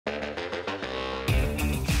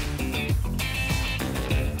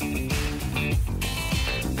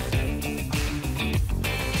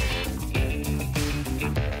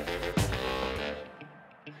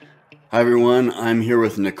Hi, everyone. I'm here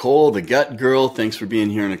with Nicole, the gut girl. Thanks for being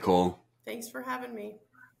here, Nicole. Thanks for having me.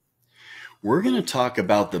 We're going to talk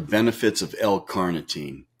about the benefits of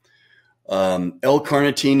L-carnitine.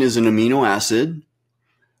 L-carnitine is an amino acid.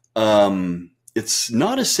 It's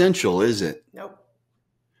not essential, is it? Nope.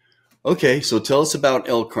 Okay, so tell us about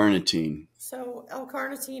L-carnitine. So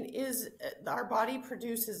L-carnitine is, our body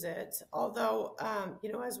produces it, although,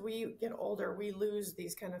 as we get older, we lose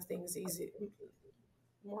these kind of things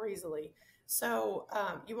more easily. So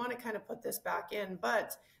you want to kind of put this back in.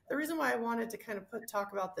 But the reason why I wanted to kind of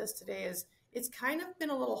talk about this today is it's kind of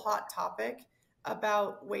been a little hot topic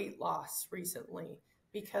about weight loss recently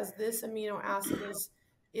because this amino acid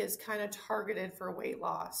is kind of targeted for weight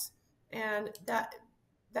loss. And that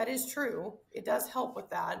is true. It does help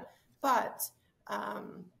with that. But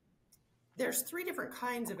there's three different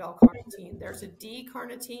kinds of L-carnitine. There's a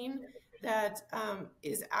D-carnitine that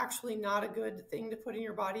is actually not a good thing to put in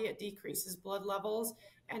your body. It decreases blood levels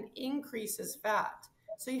and increases fat.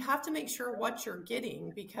 So you have to make sure what you're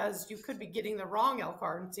getting because you could be getting the wrong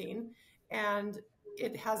L-carnitine and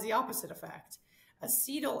it has the opposite effect.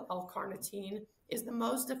 Acetyl L-carnitine is the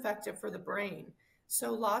most effective for the brain.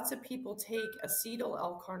 So lots of people take acetyl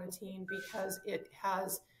L-carnitine because it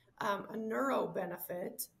has a neuro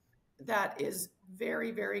benefit that is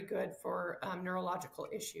very, very good for neurological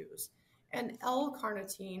issues. And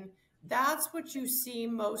L-carnitine, that's what you see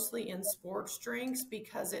mostly in sports drinks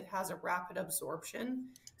because it has a rapid absorption.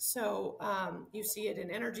 So you see it in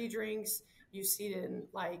energy drinks, you see it in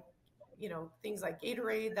things like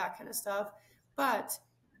Gatorade, that kind of stuff. But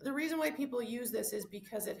the reason why people use this is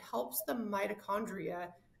because it helps the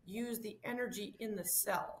mitochondria use the energy in the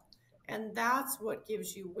cell. And that's what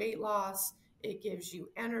gives you weight loss. It gives you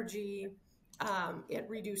energy. It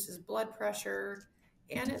reduces blood pressure.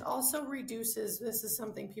 And it also reduces, this is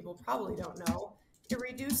something people probably don't know, it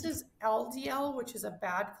reduces LDL, which is a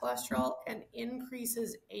bad cholesterol, and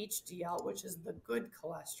increases HDL, which is the good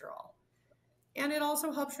cholesterol. And it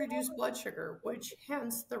also helps reduce blood sugar, which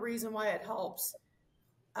hence the reason why it helps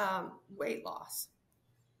weight loss.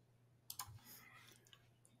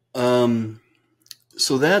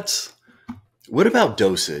 So what about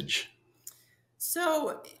dosage?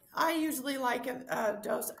 So I usually like a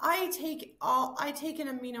dose. I take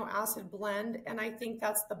an amino acid blend, and I think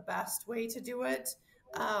that's the best way to do it.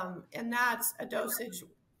 And that's a dosage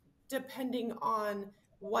depending on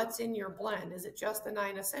what's in your blend. Is it just the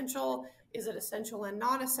 9 essential? Is it essential and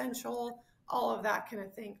non-essential? All of that kind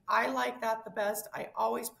of thing. I like that the best. I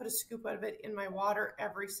always put a scoop of it in my water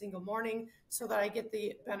every single morning so that I get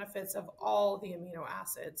the benefits of all the amino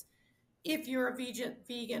acids. If you're a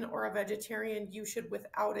vegan or a vegetarian, you should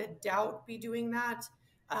without a doubt be doing that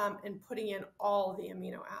and putting in all the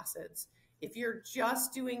amino acids. If you're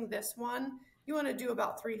just doing this one, you want to do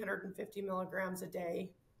about 350 milligrams a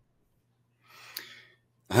day.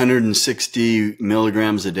 160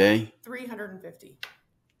 milligrams a day? 350.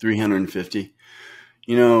 350.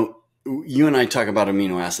 You and I talk about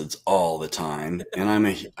amino acids all the time,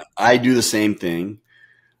 and I do the same thing.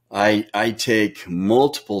 I take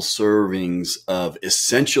multiple servings of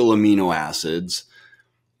essential amino acids,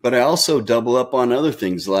 but I also double up on other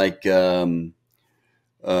things like carnitine,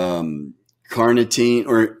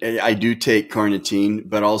 or I do take carnitine,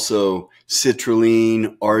 but also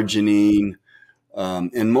citrulline, arginine,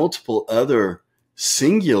 and multiple other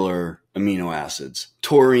singular amino acids.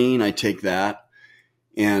 Taurine, I take that,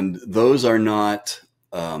 and those are not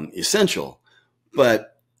essential. But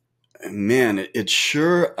man,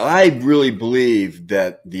 I really believe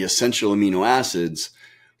that the essential amino acids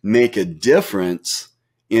make a difference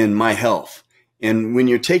in my health. And when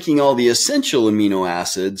you're taking all the essential amino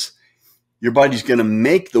acids, your body's going to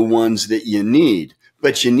make the ones that you need.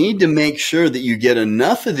 But you need to make sure that you get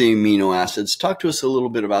enough of the amino acids. Talk to us a little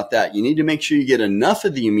bit about that. You need to make sure you get enough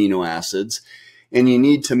of the amino acids, and you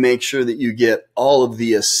need to make sure that you get all of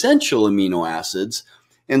the essential amino acids.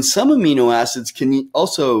 And some amino acids can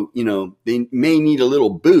also, they may need a little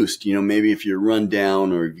boost, maybe if you're run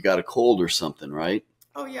down or you got a cold or something, right?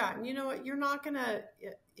 Oh yeah. And you know what? You're not going to,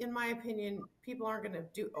 in my opinion, people aren't going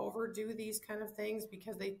to overdo these kind of things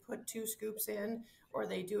because they put 2 scoops in or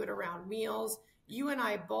they do it around meals. You and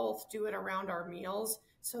I both do it around our meals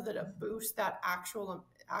so that it boosts that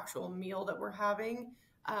actual meal that we're having.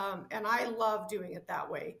 And I love doing it that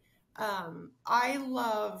way. I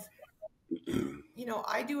love,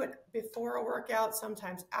 I do it before a workout,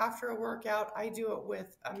 sometimes after a workout. I do it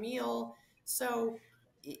with a meal. So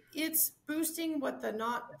it's boosting what the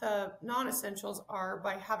non-essentials are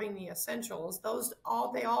by having the essentials.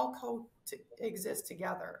 They all coexist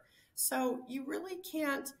together. So you really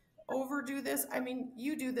can't overdo this. I mean,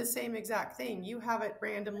 you do the same exact thing. You have it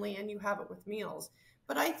randomly and you have it with meals.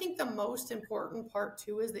 But I think the most important part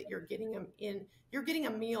too is that you're getting them in, you're getting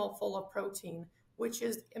a meal full of protein, which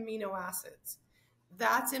is amino acids.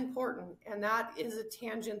 That's important. And that is a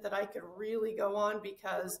tangent that I could really go on,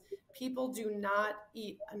 because people do not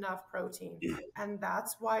eat enough protein. And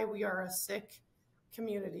that's why we are a sick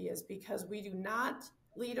community, is because we do not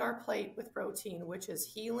lead our plate with protein, which is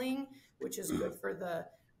healing, which is good for the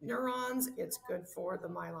neurons. It's good for the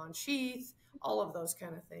myelin sheath, all of those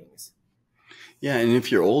kind of things. Yeah. And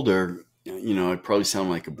if you're older, you know, it probably sound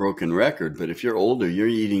like a broken record, but if you're older, you're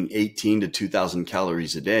eating 18 to 2,000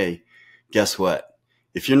 calories a day. Guess what?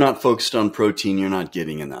 If you're not focused on protein, you're not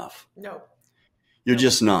getting enough. No. You're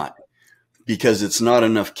just not, because it's not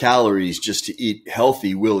enough calories just to eat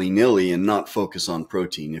healthy willy-nilly and not focus on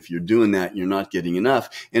protein. If you're doing that, you're not getting enough.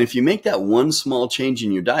 And if you make that one small change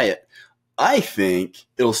in your diet, I think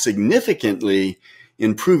it'll significantly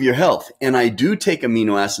improve your health. And I do take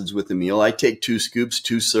amino acids with a meal. I take 2 scoops,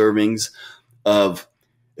 2 servings of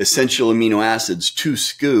essential amino acids, 2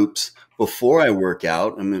 scoops before I work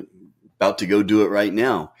out. I'm about to go do it right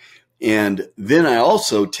now. And then I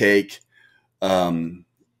also take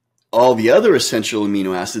all the other essential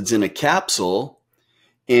amino acids in a capsule.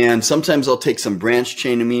 And sometimes I'll take some branched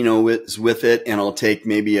chain amino with it, and I'll take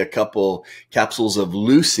maybe a couple capsules of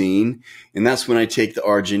leucine. And that's when I take the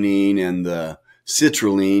arginine and the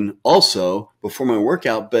citrulline also before my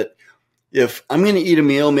workout. But if I'm going to eat a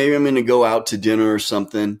meal, maybe I'm going to go out to dinner or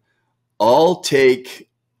something, I'll take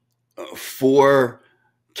 4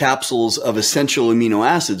 capsules of essential amino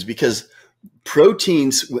acids, because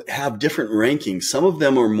proteins have different rankings. Some of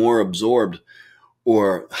them are more absorbed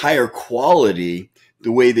or higher quality,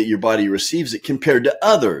 the way that your body receives it, compared to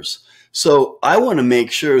others. So I want to make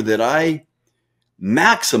sure that I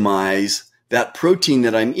maximize that protein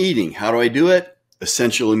that I'm eating. How do I do it?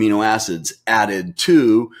 Essential amino acids added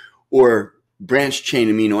to, or branched chain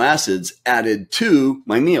amino acids added to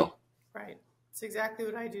my meal. Right. It's exactly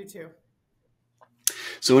what I do too.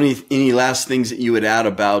 So any last things that you would add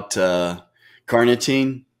about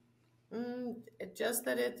carnitine? Just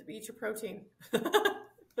that it eats your protein.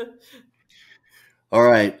 All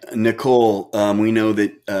right, Nicole, we know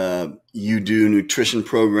that you do nutrition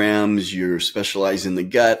programs, you specialize in the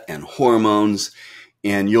gut and hormones,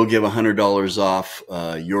 and you'll give $100 off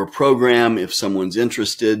your program. If someone's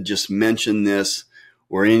interested, just mention this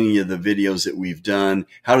or any of the videos that we've done.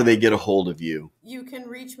 How do they get a hold of you? You can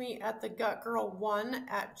reach me at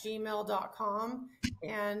thegutgirl1@gmail.com.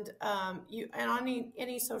 And on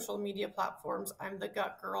any social media platforms, I'm the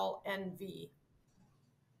Gut Girl NV.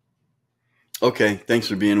 Okay, thanks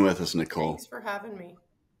for being with us, Nicole. Thanks for having me.